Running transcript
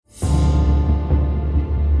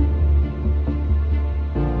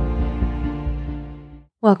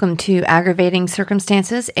Welcome to Aggravating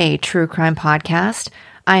Circumstances, a true crime podcast.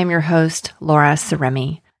 I am your host, Laura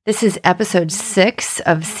Ceremi. This is episode 6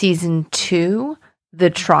 of season 2,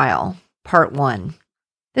 The Trial, part 1.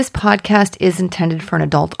 This podcast is intended for an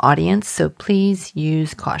adult audience, so please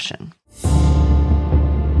use caution.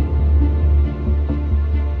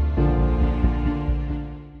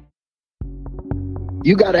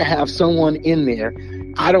 You got to have someone in there.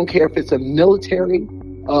 I don't care if it's a military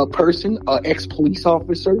person, an ex-police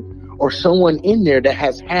officer, or someone in there that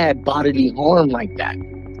has had bodily harm like that.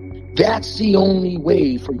 That's the only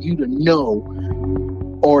way for you to know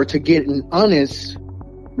or to get an honest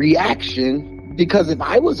reaction. Because if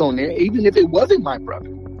I was on there, even if it wasn't my brother,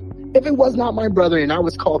 if it was not my brother and I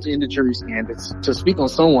was called in the jury stand to speak on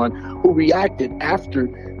someone who reacted after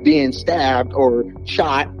being stabbed or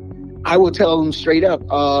shot, I will tell them straight up,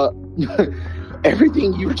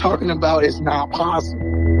 everything you're talking about is not possible.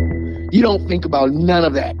 You don't think about none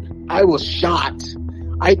of that. I was shot.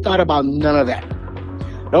 I thought about none of that.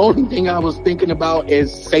 The only thing I was thinking about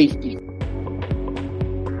is safety.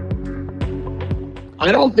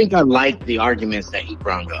 I don't think I like the arguments that he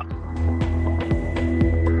brought up.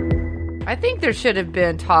 I think there should have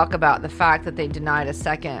been talk about the fact that they denied a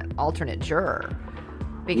second alternate juror.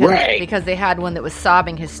 Because they had one that was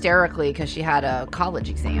sobbing hysterically because she had a college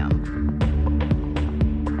exam.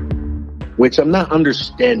 Which I'm not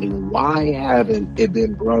understanding. Why haven't it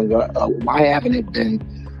been brung up? Why haven't it been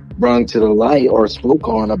brung to the light or spoke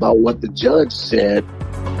on about what the judge said?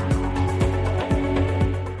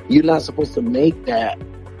 You're not supposed to make that.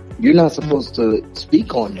 You're not supposed to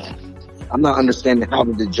speak on that. I'm not understanding how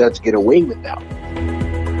did the judge get away with that.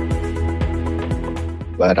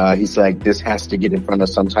 But he's like, this has to get in front of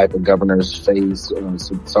some type of governor's face, or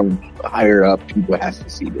some higher up people has to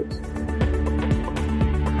see this.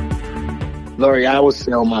 Lori, I will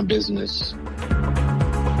sell my business.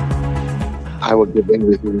 I will give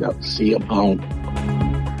everything up to see him home.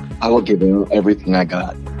 I will give him everything I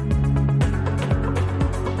got.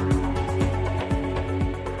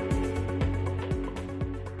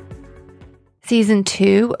 Season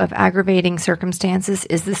 2 of Aggravating Circumstances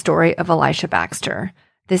is the story of Elisha Baxter.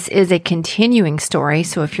 This is a continuing story,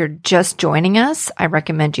 so if you're just joining us, I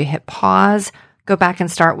recommend you hit pause, go back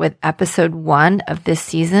and start with episode 1 of this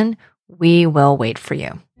season. We will wait for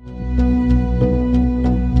you.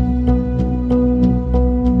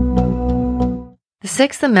 The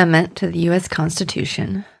Sixth Amendment to the U.S.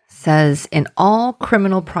 Constitution says, in all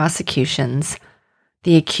criminal prosecutions,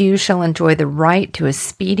 the accused shall enjoy the right to a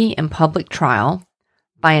speedy and public trial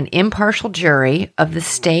by an impartial jury of the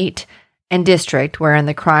state and district wherein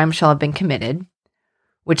the crime shall have been committed,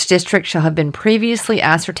 which district shall have been previously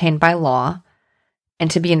ascertained by law, and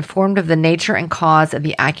to be informed of the nature and cause of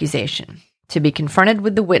the accusation, to be confronted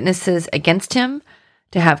with the witnesses against him,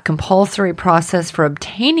 to have compulsory process for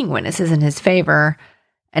obtaining witnesses in his favor,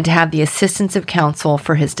 and to have the assistance of counsel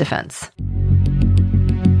for his defense.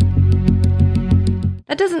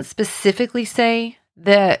 That doesn't specifically say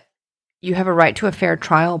that you have a right to a fair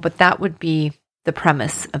trial, but that would be the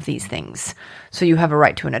premise of these things. So you have a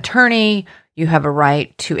right to an attorney, you have a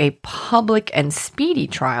right to a public and speedy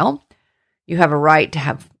trial, you have a right to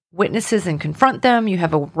have witnesses and confront them, you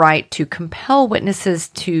have a right to compel witnesses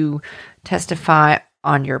to testify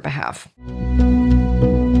on your behalf.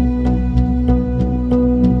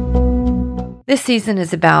 This season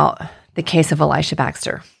is about the case of Elisha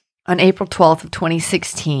Baxter. On April 12th of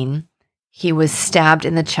 2016, he was stabbed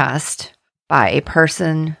in the chest by a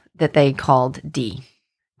person that they called D.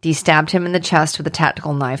 D stabbed him in the chest with a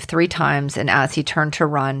tactical knife 3 times, and as he turned to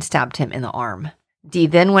run, stabbed him in the arm. D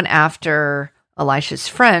then went after Elisha's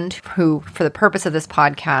friend, who, for the purpose of this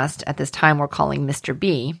podcast, at this time we're calling Mr.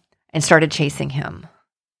 B, and started chasing him.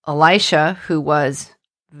 Elisha, who was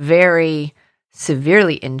very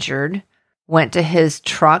severely injured, went to his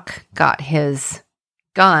truck, got his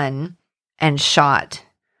gun, and shot.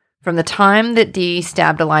 From the time that D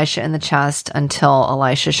stabbed Elisha in the chest until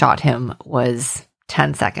Elisha shot him was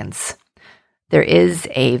 10 seconds. There is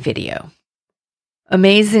a video.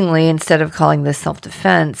 Amazingly, instead of calling this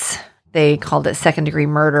self-defense, they called it second-degree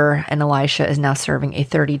murder, and Elisha is now serving a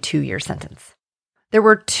 32-year sentence. There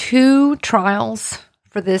were 2 trials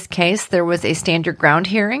for this case. There was a stand your ground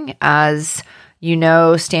hearing. As you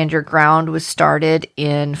know, stand your ground was started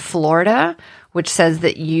in Florida, which says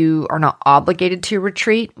that you are not obligated to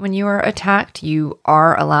retreat when you are attacked. You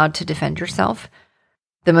are allowed to defend yourself.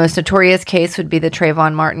 The most notorious case would be the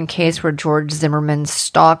Trayvon Martin case, where George Zimmerman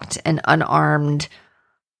stalked an unarmed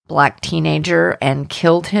Black teenager and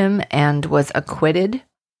killed him and was acquitted.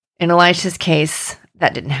 In Elisha's case,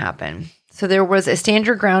 that didn't happen. So there was a stand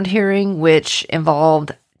your ground hearing, which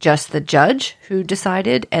involved just the judge who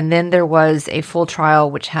decided, and then there was a full trial,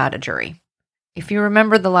 which had a jury. If you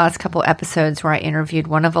remember the last couple episodes where I interviewed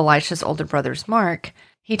one of Elisha's older brothers, Mark,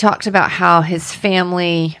 he talked about how he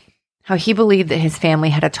believed that his family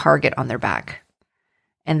had a target on their back,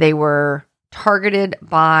 and they were targeted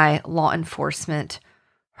by law enforcement,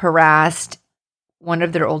 harassed. One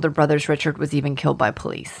of their older brothers, Richard, was even killed by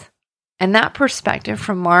police. And that perspective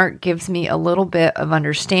from Mark gives me a little bit of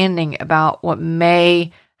understanding about what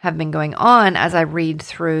may have been going on as I read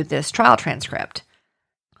through this trial transcript.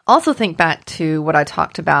 Also think back to what I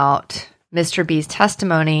talked about Mr. B's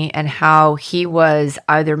testimony and how he was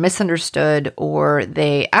either misunderstood or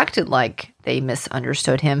they acted like they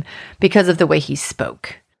misunderstood him because of the way he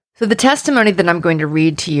spoke. So the testimony that I'm going to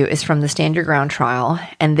read to you is from the Stand Your Ground trial,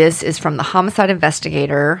 and this is from the homicide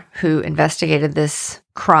investigator who investigated this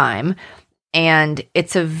crime, and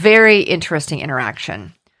it's a very interesting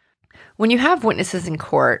interaction. When you have witnesses in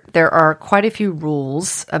court, there are quite a few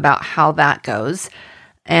rules about how that goes,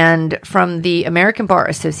 and from the American Bar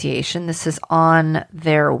Association, this is on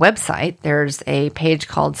their website, there's a page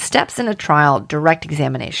called Steps in a Trial Direct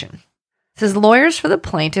Examination. It says, lawyers for the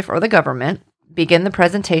plaintiff or the government begin the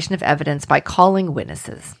presentation of evidence by calling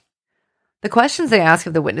witnesses. The questions they ask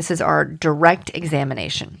of the witnesses are direct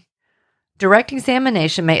examination. Direct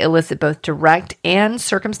examination may elicit both direct and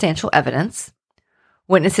circumstantial evidence.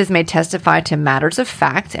 Witnesses may testify to matters of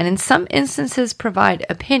fact and in some instances provide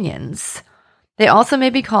opinions. They also may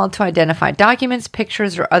be called to identify documents,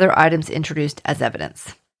 pictures, or other items introduced as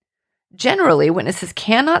evidence. Generally, witnesses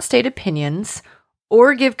cannot state opinions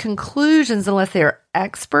or give conclusions unless they are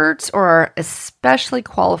experts or are especially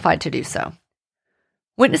qualified to do so.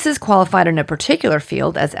 Witnesses qualified in a particular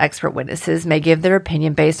field as expert witnesses may give their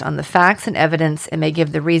opinion based on the facts and evidence and may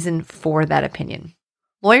give the reason for that opinion.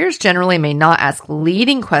 Lawyers generally may not ask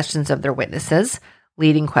leading questions of their witnesses.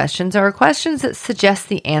 Leading questions are questions that suggest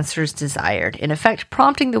the answers desired, in effect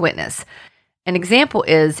prompting the witness. An example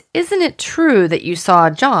is, isn't it true that you saw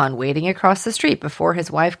John waiting across the street before his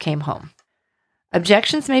wife came home?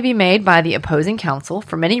 Objections may be made by the opposing counsel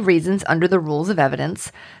for many reasons under the rules of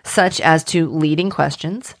evidence, such as to leading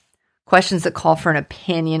questions, questions that call for an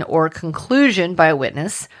opinion or conclusion by a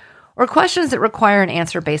witness, or questions that require an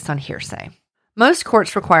answer based on hearsay. Most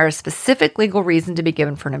courts require a specific legal reason to be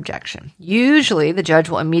given for an objection. Usually, the judge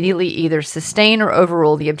will immediately either sustain or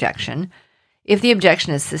overrule the objection. If the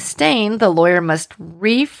objection is sustained, the lawyer must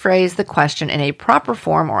rephrase the question in a proper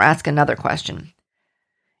form or ask another question.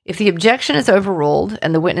 If the objection is overruled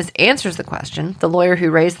and the witness answers the question, the lawyer who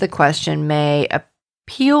raised the question may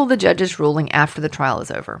appeal the judge's ruling after the trial is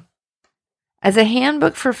over. As a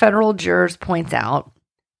handbook for federal jurors points out,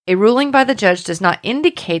 a ruling by the judge does not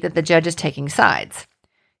indicate that the judge is taking sides.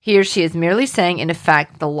 He or she is merely saying, in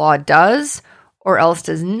effect, the law does or else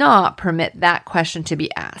does not permit that question to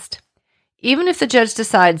be asked. Even if the judge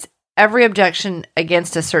decides every objection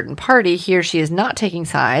against a certain party, he or she is not taking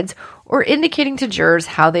sides or indicating to jurors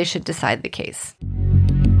how they should decide the case.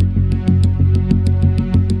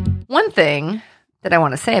 One thing that I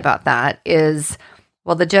want to say about that is,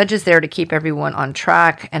 well, the judge is there to keep everyone on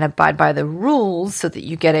track and abide by the rules so that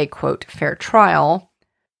you get a, quote, fair trial.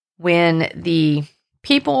 When the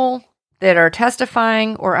people that are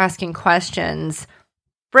testifying or asking questions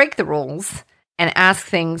break the rules and ask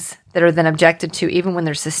things that are then objected to even when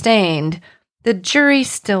they're sustained, the jury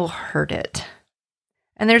still heard it.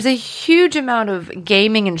 And there's a huge amount of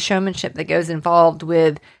gaming and showmanship that goes involved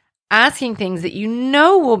with asking things that you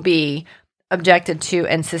know will be objected to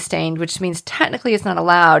and sustained, which means technically it's not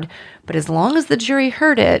allowed, but as long as the jury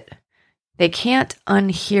heard it, they can't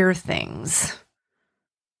unhear things.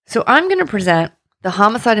 So I'm going to present the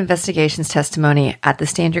homicide investigation's testimony at the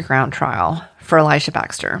Stand Your Ground trial for Elisha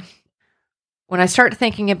Baxter. When I start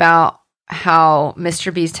thinking about how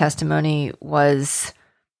Mr. B's testimony was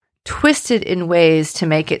twisted in ways to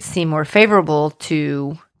make it seem more favorable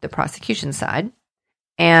to the prosecution side,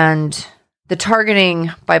 and the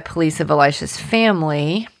targeting by police of Elisha's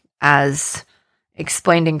family, as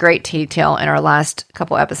explained in great detail in our last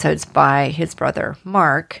couple episodes by his brother,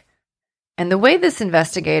 Mark, and the way this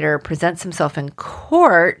investigator presents himself in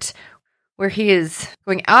court, where he is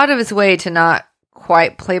going out of his way to not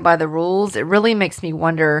quite play by the rules, it really makes me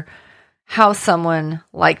wonder how someone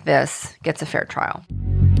like this gets a fair trial.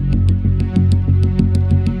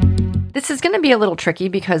 This is going to be a little tricky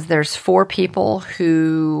because there's 4 people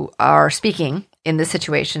who are speaking in this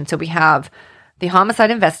situation. So we have the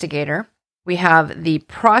homicide investigator, we have the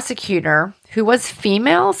prosecutor, who was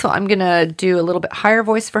female, so I'm going to do a little bit higher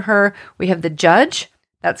voice for her. We have the judge,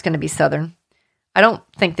 that's going to be Southern. I don't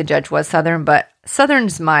think the judge was Southern, but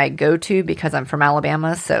Southern's my go-to because I'm from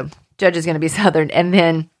Alabama, so judge is going to be Southern. And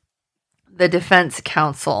then the defense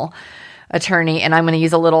counsel attorney, and I'm going to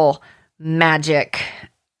use a little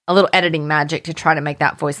editing magic to try to make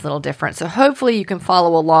that voice a little different. So hopefully you can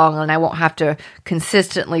follow along and I won't have to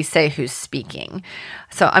consistently say who's speaking.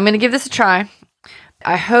 So I'm going to give this a try.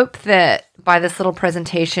 I hope that by this little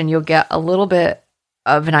presentation, you'll get a little bit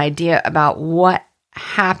of an idea about what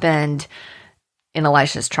happened in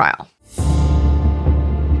Elisha's trial.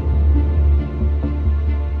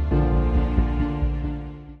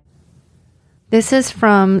 This is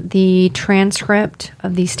from the transcript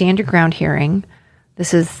of the stand your ground hearing.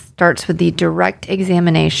 This starts with the direct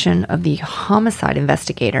examination of the homicide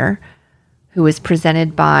investigator who was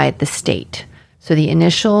presented by the state. So the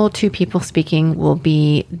initial two people speaking will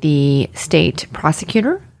be the state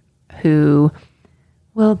prosecutor, who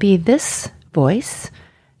will be this voice,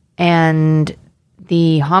 and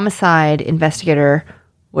the homicide investigator,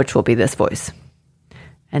 which will be this voice.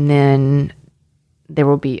 And then there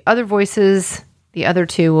will be other voices. The other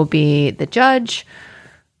two will be the judge,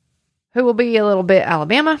 who will be a little bit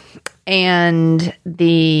Alabama, and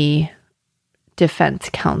the defense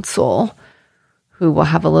counsel, who will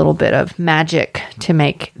have a little bit of magic to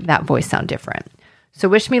make that voice sound different. So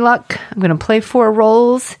wish me luck. I'm going to play 4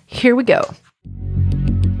 roles. Here we go.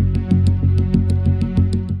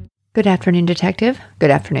 Good afternoon, detective.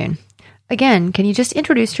 Good afternoon. Again, can you just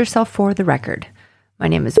introduce yourself for the record? My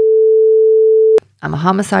name is... I'm a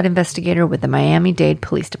homicide investigator with the Miami-Dade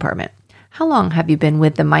Police Department. How long have you been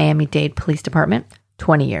with the Miami-Dade Police Department?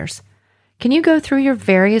 20 years. Can you go through your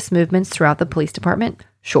various movements throughout the police department?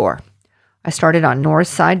 Sure. I started on North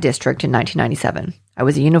Side District in 1997. I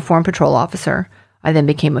was a uniformed patrol officer. I then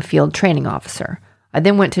became a field training officer. I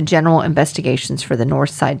then went to general investigations for the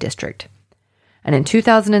North Side District. And in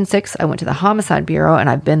 2006, I went to the Homicide Bureau, and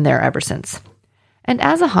I've been there ever since. And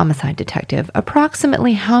as a homicide detective,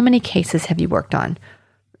 approximately how many cases have you worked on?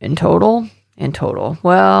 In total,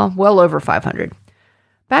 well over 500.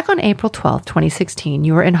 Back on April 12th, 2016,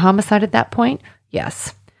 you were in homicide at that point?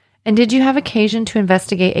 Yes. And did you have occasion to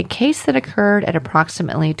investigate a case that occurred at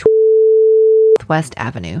approximately West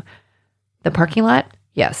Avenue? The parking lot?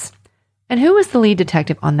 Yes. And who was the lead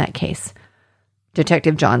detective on that case?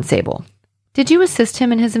 Detective John Sable. Did you assist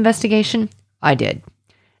him in his investigation? I did.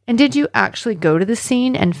 And did you actually go to the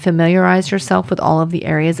scene and familiarize yourself with all of the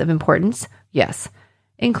areas of importance? Yes.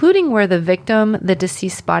 Including where the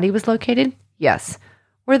deceased body was located? Yes.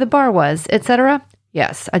 Where the bar was, etc.?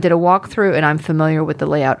 Yes. I did a walkthrough and I'm familiar with the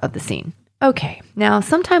layout of the scene. Okay. Now,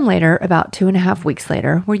 sometime later, about 2.5 weeks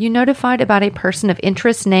later, were you notified about a person of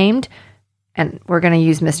interest named, and we're going to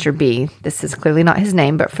use Mr. B. This is clearly not his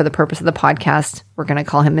name, but for the purpose of the podcast, we're going to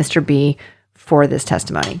call him Mr. B for this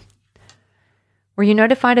testimony. Were you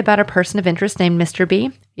notified about a person of interest named Mr.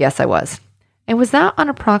 B? Yes, I was. And was that on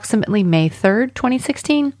approximately May 3rd,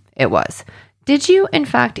 2016? It was. Did you, in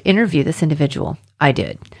fact, interview this individual? I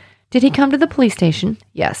did. Did he come to the police station?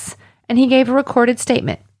 Yes. And he gave a recorded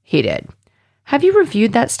statement? He did. Have you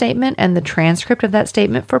reviewed that statement and the transcript of that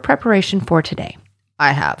statement for preparation for today?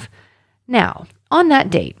 I have. Now, on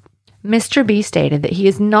that date, Mr. B stated that he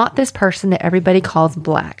is not this person that everybody calls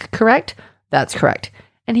Black, correct? That's correct.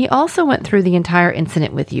 And he also went through the entire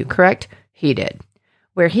incident with you, correct? He did.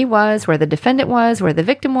 Where he was, where the defendant was, where the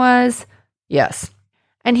victim was? Yes.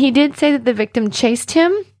 And he did say that the victim chased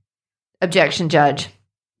him? Objection, Judge.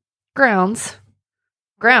 Grounds.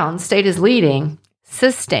 State is leading.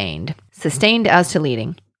 Sustained. Sustained as to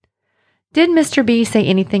leading. Did Mr. B say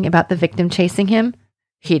anything about the victim chasing him?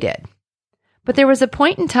 He did. But there was a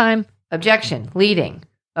point in time. Objection. Leading.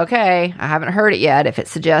 Okay, I haven't heard it yet. If it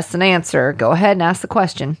suggests an answer, go ahead and ask the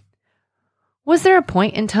question. Was there a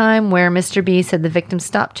point in time where Mr. B said the victim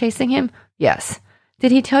stopped chasing him? Yes.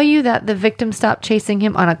 Did he tell you that the victim stopped chasing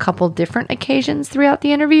him on a couple different occasions throughout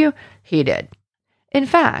the interview? He did. In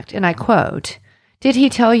fact, and I quote, did he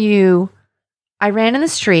tell you, I ran in the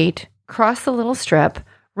street, crossed the little strip,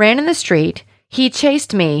 ran in the street, he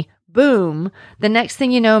chased me, boom, the next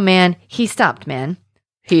thing you know, man, he stopped, man.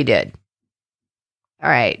 He did. All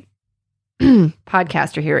right.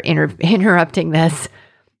 Podcaster here interrupting this.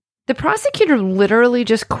 The prosecutor literally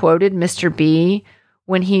just quoted Mr. B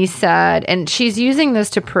when he said, and she's using this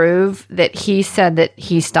to prove that he said that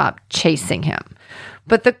he stopped chasing him.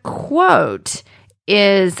 But the quote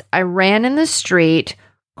is, I ran in the street,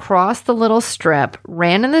 crossed the little strip,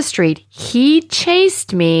 ran in the street, he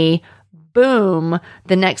chased me, boom,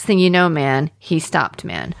 the next thing you know, man, he stopped,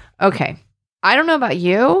 man. Okay. I don't know about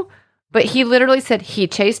you, but he literally said, he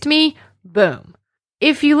chased me, boom.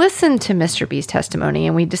 If you listen to Mr. B's testimony,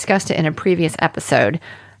 and we discussed it in a previous episode,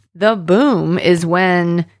 the boom is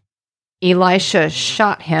when Elisha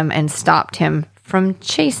shot him and stopped him from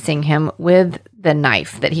chasing him with the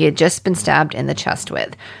knife that he had just been stabbed in the chest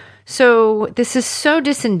with. So this is so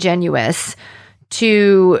disingenuous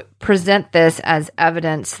to present this as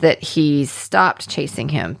evidence that he stopped chasing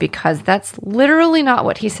him, because that's literally not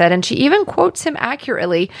what he said. And she even quotes him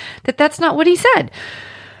accurately that that's not what he said.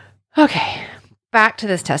 Okay, back to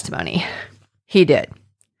this testimony. He did.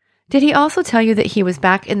 Did he also tell you that he was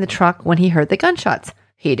back in the truck when he heard the gunshots?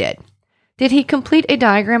 He did. Did he complete a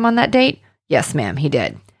diagram on that date? Yes, ma'am, he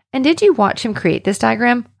did. And did you watch him create this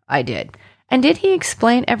diagram? I did. And did he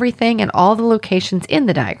explain everything and all the locations in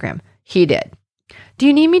the diagram? He did. Do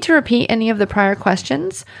you need me to repeat any of the prior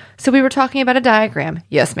questions? So we were talking about a diagram.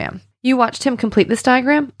 Yes, ma'am. You watched him complete this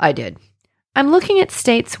diagram? I did. I'm looking at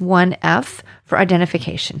States 1F for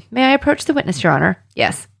identification. May I approach the witness, Your Honor?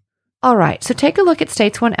 Yes. All right, so take a look at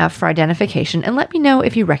States 1F for identification and let me know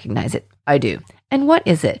if you recognize it. I do. And what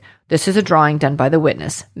is it? This is a drawing done by the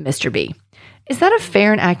witness, Mr. B. Is that a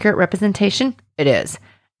fair and accurate representation? It is.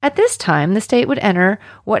 At this time, the state would enter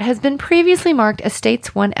what has been previously marked as States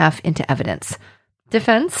 1F into evidence.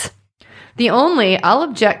 Defense? I'll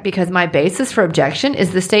object because my basis for objection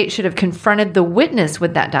is the state should have confronted the witness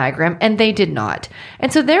with that diagram, and they did not.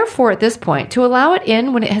 And so therefore, at this point, to allow it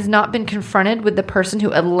in when it has not been confronted with the person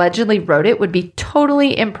who allegedly wrote it would be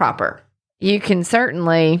totally improper. You can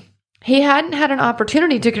certainly... He hadn't had an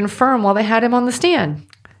opportunity to confirm while they had him on the stand.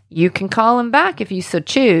 You can call him back if you so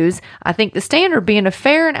choose. I think the standard being a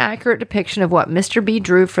fair and accurate depiction of what Mr. B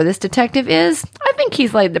drew for this detective is, I think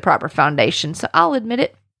he's laid the proper foundation, so I'll admit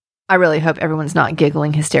it. I really hope everyone's not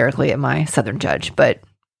giggling hysterically at my Southern judge, but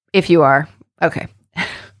if you are, okay.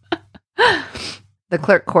 The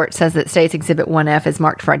clerk court says that State's Exhibit 1F is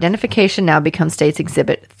marked for identification, now becomes State's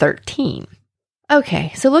Exhibit 13.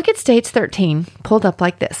 Okay, so look at States 13, pulled up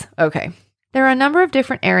like this. Okay. There are a number of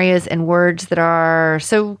different areas and words that are...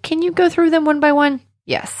 So can you go through them one by one?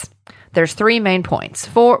 Yes. There's four main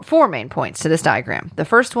points to this diagram. The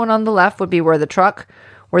first one on the left would be where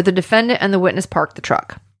the defendant and the witness parked the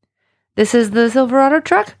truck. This is the Silverado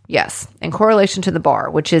truck? Yes. In correlation to the bar,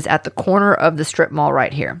 which is at the corner of the strip mall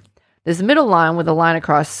right here. This middle line with a line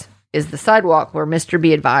across is the sidewalk where Mr.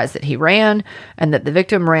 B advised that he ran and that the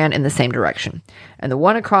victim ran in the same direction. And the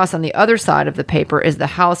one across on the other side of the paper is the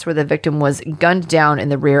house where the victim was gunned down in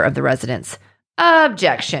the rear of the residence.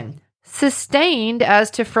 Objection. Sustained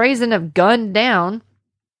as to phrasing of gunned down.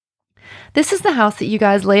 This is the house that you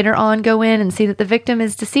guys later on go in and see that the victim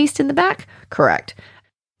is deceased in the back? Correct.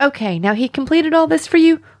 Okay, now he completed all this for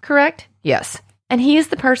you, correct? Yes. And he is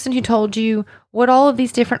the person who told you what all of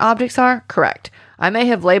these different objects are? Correct. I may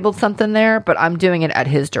have labeled something there, but I'm doing it at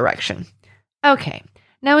his direction. Okay.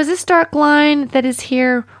 Now, is this dark line that is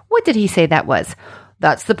here, what did he say that was?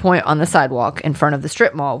 That's the point on the sidewalk in front of the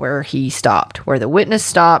strip mall where he stopped, where the witness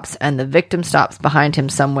stops and the victim stops behind him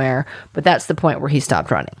somewhere, but that's the point where he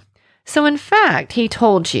stopped running. So, in fact, he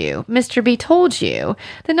told you, Mr. B told you,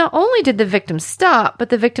 that not only did the victim stop, but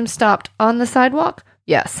the victim stopped on the sidewalk?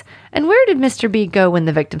 Yes. And where did Mr. B go when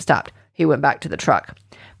the victim stopped? He went back to the truck.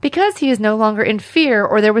 Because he is no longer in fear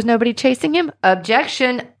or there was nobody chasing him?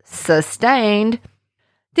 Objection. Sustained.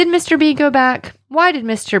 Did Mr. B go back? Why did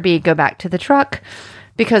Mr. B go back to the truck?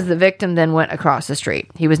 Because the victim then went across the street.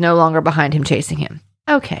 He was no longer behind him chasing him.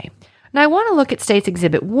 Okay. Now I want to look at State's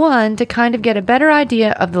Exhibit 1 to kind of get a better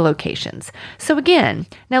idea of the locations. So again,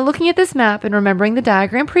 now looking at this map and remembering the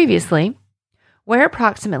diagram previously, where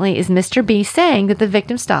approximately is Mr. B saying that the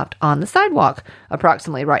victim stopped on the sidewalk?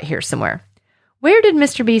 Approximately right here somewhere. Where did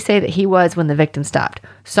Mr. B say that he was when the victim stopped?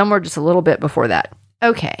 Somewhere just a little bit before that.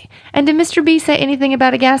 Okay. And did Mr. B say anything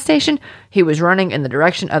about a gas station? He was running in the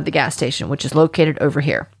direction of the gas station, which is located over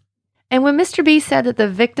here. And when Mr. B said that the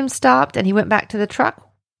victim stopped and he went back to the truck,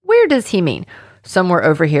 where does he mean? Somewhere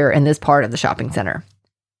over here in this part of the shopping center.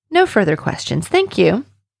 No further questions. Thank you.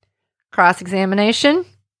 Cross-examination.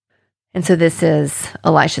 And so this is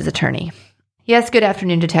Elisha's attorney. Yes, good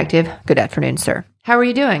afternoon, detective. Good afternoon, sir. How are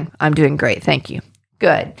you doing? I'm doing great, thank you.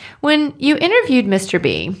 Good. When you interviewed Mr.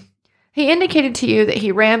 B, he indicated to you that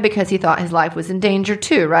he ran because he thought his life was in danger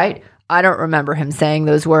too, right? I don't remember him saying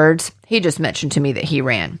those words. He just mentioned to me that he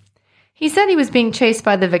ran. He said he was being chased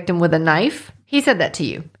by the victim with a knife. He said that to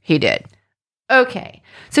you. He did. Okay.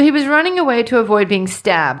 So he was running away to avoid being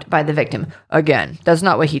stabbed by the victim. Again, that's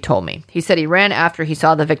not what he told me. He said he ran after he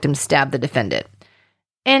saw the victim stab the defendant.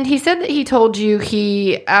 And he said that he told you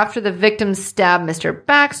after the victim stabbed Mr.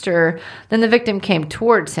 Baxter, then the victim came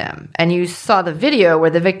towards him. And you saw the video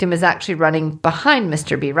where the victim is actually running behind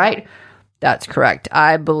Mr. B, right? That's correct.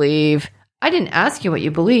 I didn't ask you what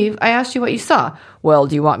you believe. I asked you what you saw. Well,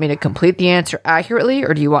 do you want me to complete the answer accurately,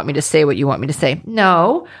 or do you want me to say what you want me to say?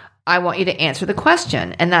 No, I want you to answer the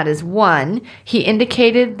question. And that is 1, he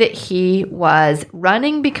indicated that he was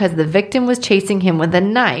running because the victim was chasing him with a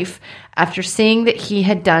knife after seeing that he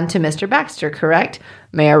had done to Mr. Baxter, correct?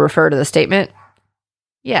 May I refer to the statement?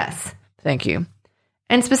 Yes, thank you.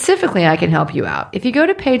 And specifically, I can help you out. If you go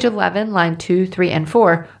to page 11, line 2, 3, and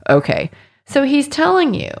 4, okay. So he's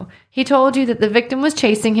telling you, he told you that the victim was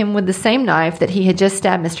chasing him with the same knife that he had just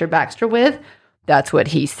stabbed Mr. Baxter with. That's what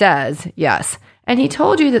he says, yes. And he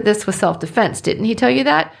told you that this was self-defense, didn't he tell you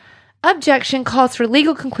that? Objection calls for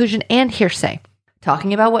legal conclusion and hearsay.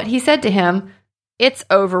 Talking about what he said to him, it's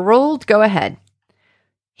overruled. Go ahead.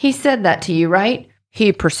 He said that to you, right?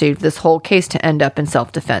 He perceived this whole case to end up in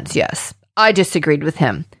self-defense, yes. I disagreed with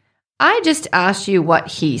him. I just asked you what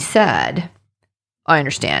he said. I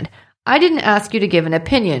understand. I didn't ask you to give an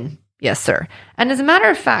opinion. Yes, sir. And as a matter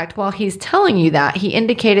of fact, while he's telling you that, he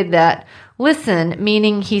indicated that, listen,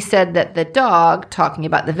 meaning he said that the dog, talking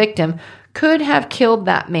about the victim, could have killed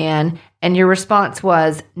that man, and your response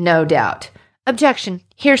was, no doubt. Objection,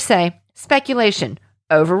 hearsay, speculation,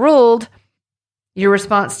 overruled. Your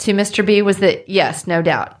response to Mr. B was that, yes, no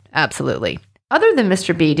doubt, absolutely. Other than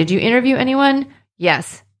Mr. B, did you interview anyone?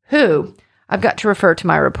 Yes. Who? I've got to refer to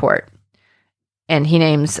my report. And he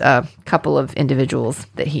names a couple of individuals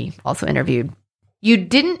that he also interviewed. You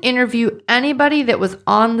didn't interview anybody that was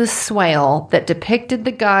on the swale that depicted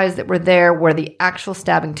the guys that were there where the actual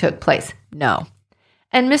stabbing took place? No.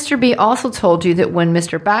 And Mr. B also told you that when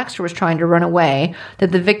Mr. Baxter was trying to run away,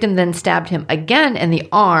 that the victim then stabbed him again in the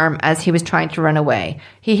arm as he was trying to run away.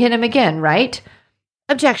 He hit him again, right?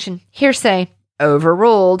 Objection. Hearsay.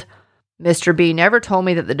 Overruled. Mr. B never told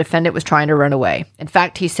me that the defendant was trying to run away. In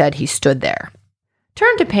fact, he said he stood there.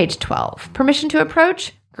 Turn to page 12. Permission to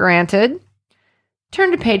approach? Granted.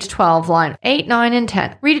 Turn to page 12, line 8, 9, and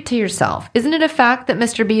 10. Read it to yourself. Isn't it a fact that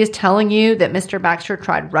Mr. B is telling you that Mr. Baxter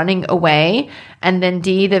tried running away and then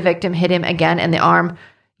D, the victim, hit him again in the arm?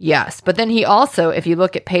 Yes, but then he also, if you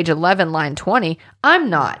look at page 11, line 20,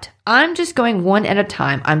 I'm just going one at a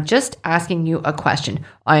time. I'm just asking you a question.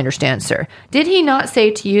 I understand, sir. Did he not say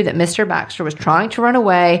to you that Mr. Baxter was trying to run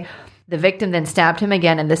away? The victim then stabbed him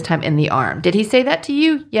again, and this time in the arm. Did he say that to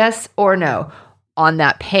you? Yes or no? On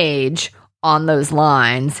that page, on those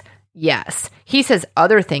lines, yes. He says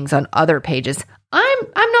other things on other pages.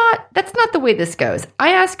 That's not the way this goes.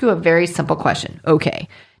 I ask you a very simple question. Okay.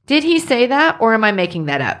 Did he say that, or am I making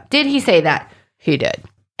that up? Did he say that? He did.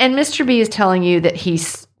 And Mr. B is telling you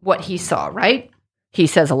that what he saw, right? He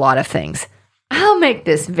says a lot of things. I'll make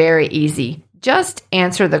this very easy. Just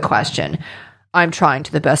answer the question. I'm trying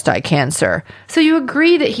to the best I can, sir. So you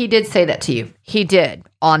agree that he did say that to you? He did,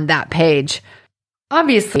 on that page.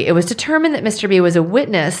 Obviously, it was determined that Mr. B was a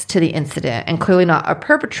witness to the incident and clearly not a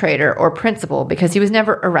perpetrator or principal because he was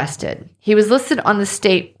never arrested. He was listed on the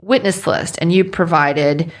state witness list, and you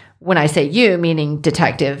provided, when I say you, meaning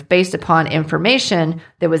detective, based upon information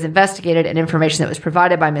that was investigated and information that was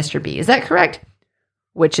provided by Mr. B. Is that correct?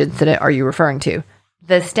 Which incident are you referring to?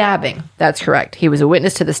 The stabbing. That's correct. He was a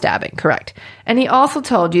witness to the stabbing. Correct. And he also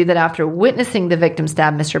told you that after witnessing the victim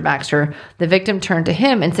stab Mr. Baxter, the victim turned to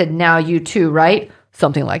him and said, now you too, right?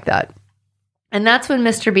 Something like that. And that's when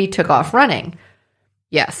Mr. B took off running.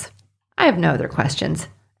 Yes. I have no other questions.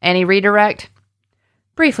 Any redirect?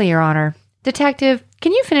 Briefly, Your Honor. Detective,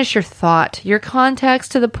 can you finish your thought, your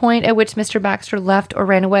context to the point at which Mr. Baxter left or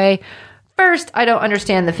ran away? First, I don't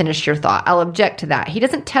understand the finish your thought. I'll object to that. He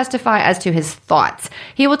doesn't testify as to his thoughts.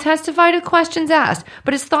 He will testify to questions asked,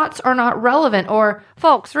 but his thoughts are not relevant or,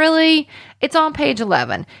 folks, really? It's on page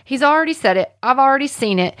 11. He's already said it. I've already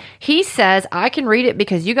seen it. He says, I can read it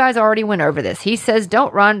because you guys already went over this. He says,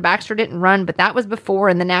 don't run. Baxter didn't run, but that was before,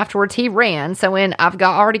 and then afterwards he ran. So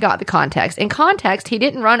already got the context. In context, he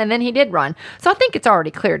didn't run, and then he did run. So I think it's already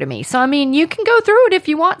clear to me. So, I mean, you can go through it if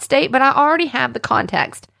you want, State, but I already have the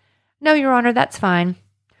context. No, Your Honor, that's fine.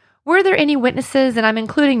 Were there any witnesses, and I'm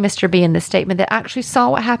including Mr. B in this statement, that actually saw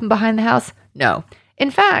what happened behind the house? No. In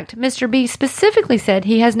fact, Mr. B specifically said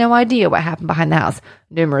he has no idea what happened behind the house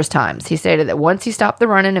numerous times. He stated that once he stopped the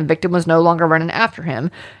running and victim was no longer running after him.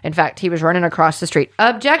 In fact, he was running across the street.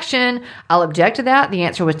 Objection! I'll object to that. The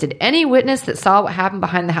answer was, did any witness that saw what happened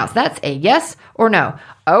behind the house? That's a yes or no.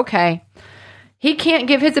 Okay. He can't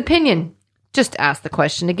give his opinion. Just ask the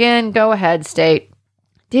question again. Go ahead, State.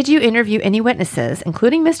 Did you interview any witnesses,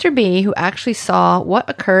 including Mr. B, who actually saw what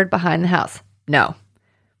occurred behind the house? No.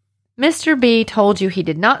 Mr. B told you he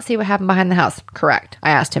did not see what happened behind the house. Correct. I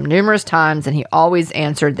asked him numerous times, and he always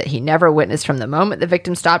answered that he never witnessed from the moment the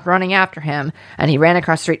victim stopped running after him and he ran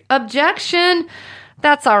across the street. Objection!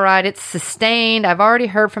 That's all right. It's sustained. I've already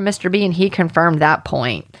heard from Mr. B, and he confirmed that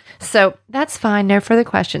point. So that's fine. No further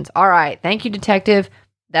questions. All right. Thank you, detective.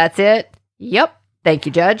 That's it. Yep. Thank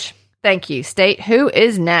you, judge. Thank you. State, who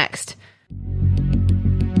is next?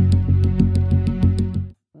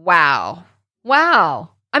 Wow.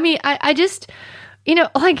 I mean, I just,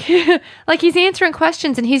 like he's answering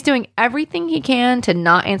questions and he's doing everything he can to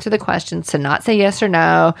not answer the questions, to not say yes or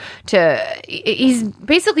no, he's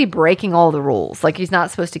basically breaking all the rules. Like, he's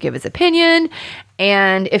not supposed to give his opinion.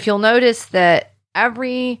 And if you'll notice that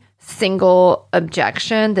every single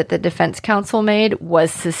objection that the defense counsel made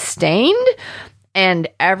was sustained, and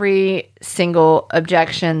every single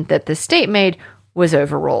objection that the state made was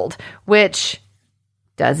overruled, which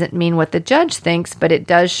doesn't mean what the judge thinks, but it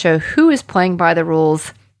does show who is playing by the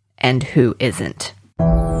rules and who isn't.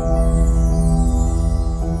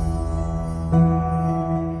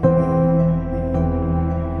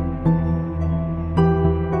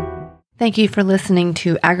 Thank you for listening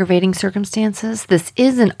to Aggravating Circumstances. This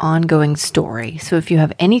is an ongoing story, so if you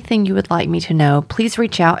have anything you would like me to know, please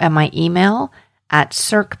reach out at my email at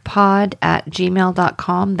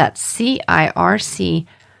circpod@gmail.com. That's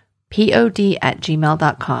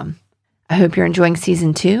CIRCPOD@gmail.com. I hope you're enjoying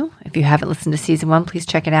season 2. If you haven't listened to season 1, please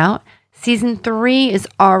check it out. Season 3 is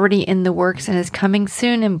already in the works and is coming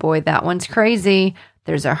soon. And boy, that one's crazy.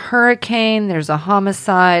 There's a hurricane, there's a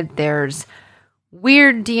homicide, there's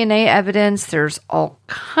weird DNA evidence, there's all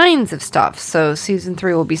kinds of stuff. So season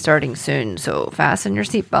 3 will be starting soon. So fasten your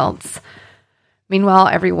seatbelts. Meanwhile,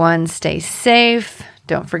 everyone stay safe.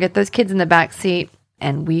 Don't forget those kids in the back seat,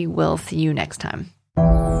 and we will see you next time.